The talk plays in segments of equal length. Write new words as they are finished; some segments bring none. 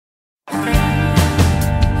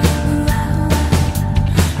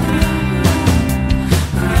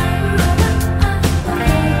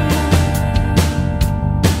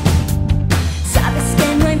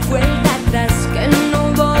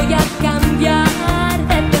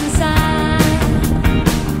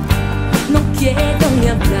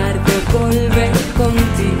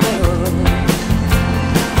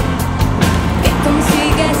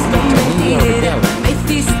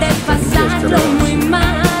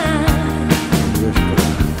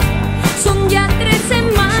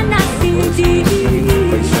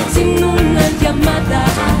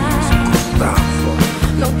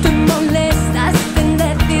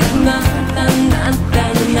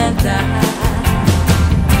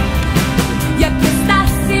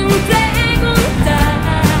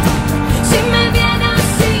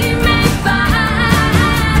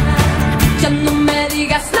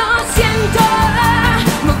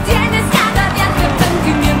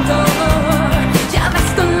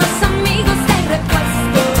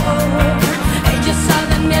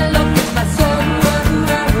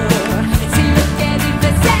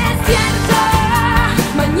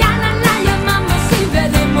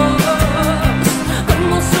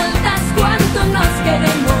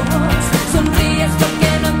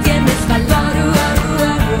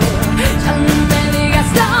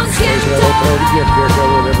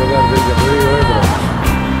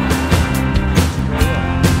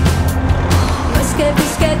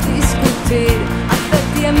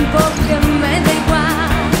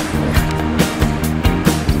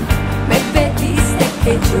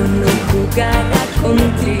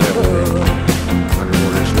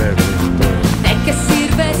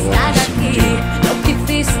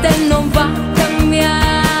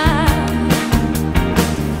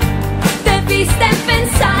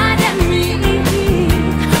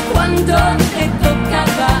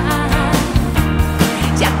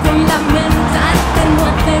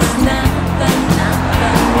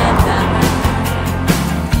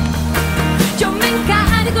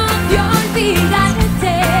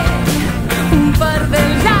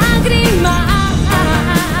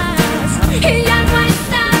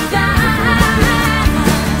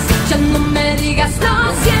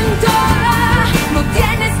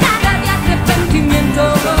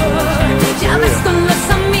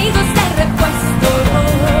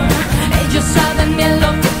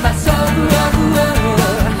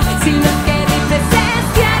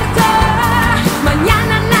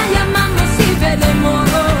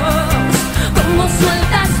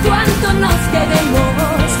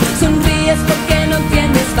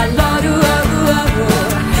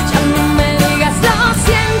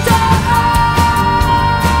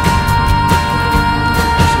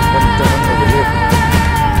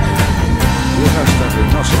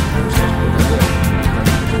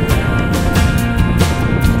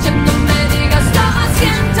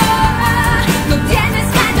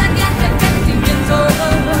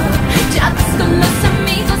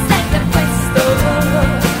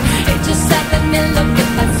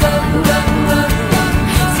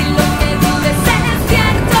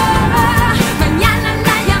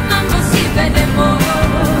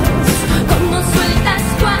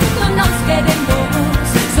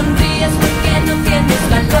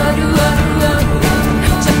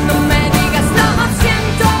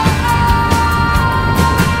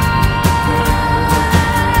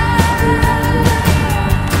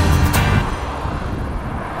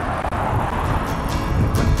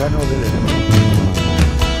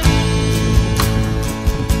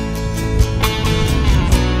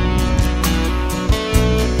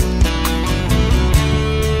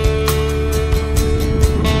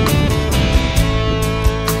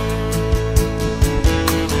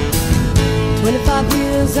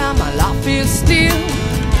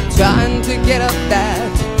get up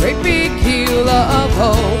that great big hill of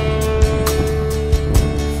hope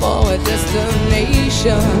for a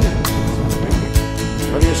destination.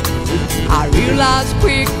 I realized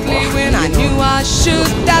quickly when I knew I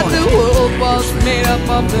should that the world was made up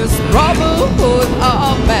of this brotherhood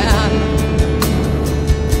of man,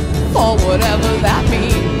 for whatever that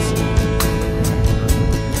means.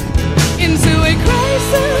 Into a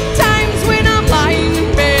crisis times when I'm lying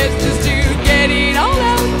in bed just to get it all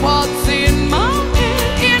out what's in my head.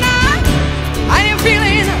 And I am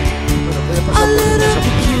feeling a little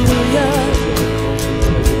peculiar.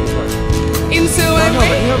 And so I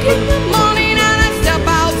wake in the morning and I step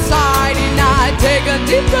outside and I take a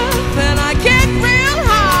deep breath and I get real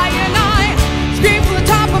high and I scream from the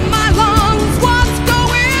top of my lungs, what's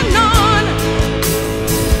going on?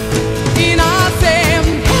 And I say,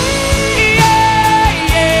 hey, yeah,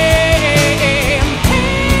 yeah,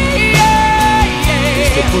 hey, yeah,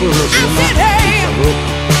 yeah. I said, hey,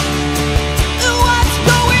 what's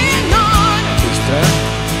going on?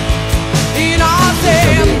 And I say,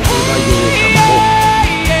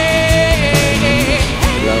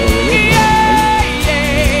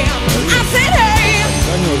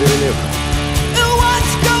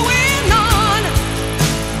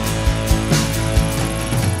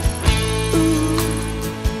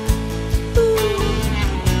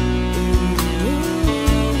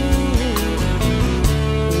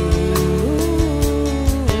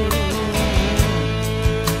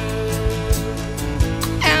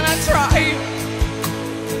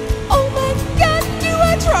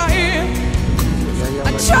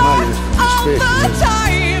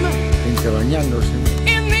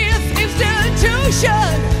 in this institution,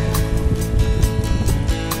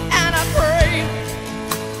 and I pray,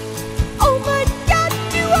 oh my God,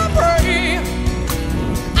 do I pray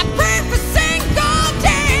for single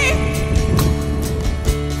day,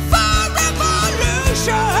 for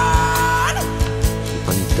revolution,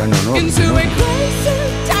 into a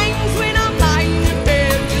crisis times when I'm lying in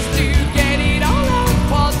bed just to get it all out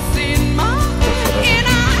what's in my head, and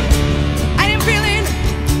I am feeling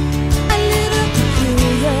a little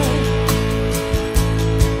peculiar.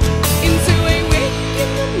 Into a wake in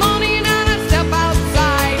the morning and I step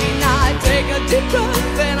outside and I take a deep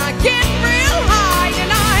breath and I get real high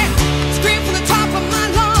and I scream from the top of my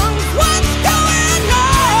lungs, what's going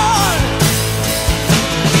on?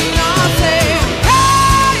 And I say,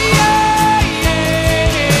 hey, yeah, yeah,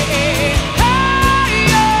 hey,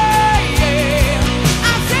 yeah, yeah. I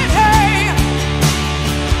said, hey,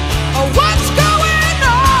 what's going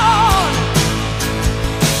on?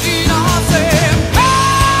 And I said,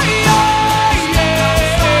 hey, yeah, yeah,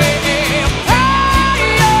 hey,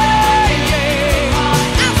 yeah,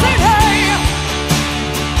 yeah. I said, hey,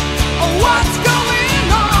 what's going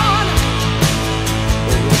on?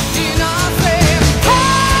 And I said,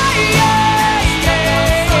 hey, yeah, yeah,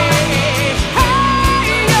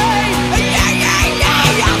 hey, yeah, yeah,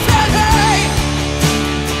 yeah. I said, hey,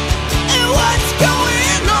 what's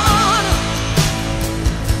going on?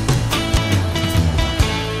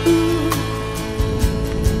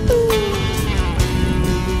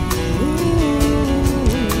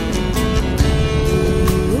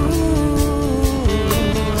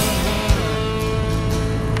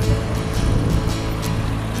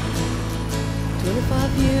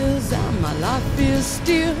 Years and my life is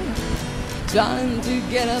still trying to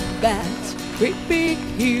get up that great big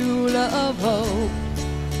hill of hope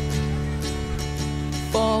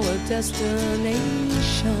for a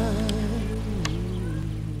destination.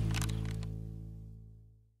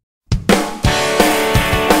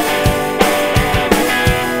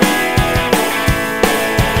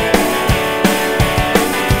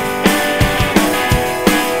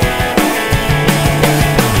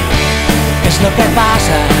 Lo que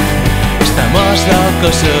pasa, estamos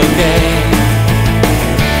locos o qué.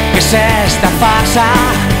 ¿Qué es esta farsa?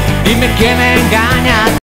 Dime quién me engaña.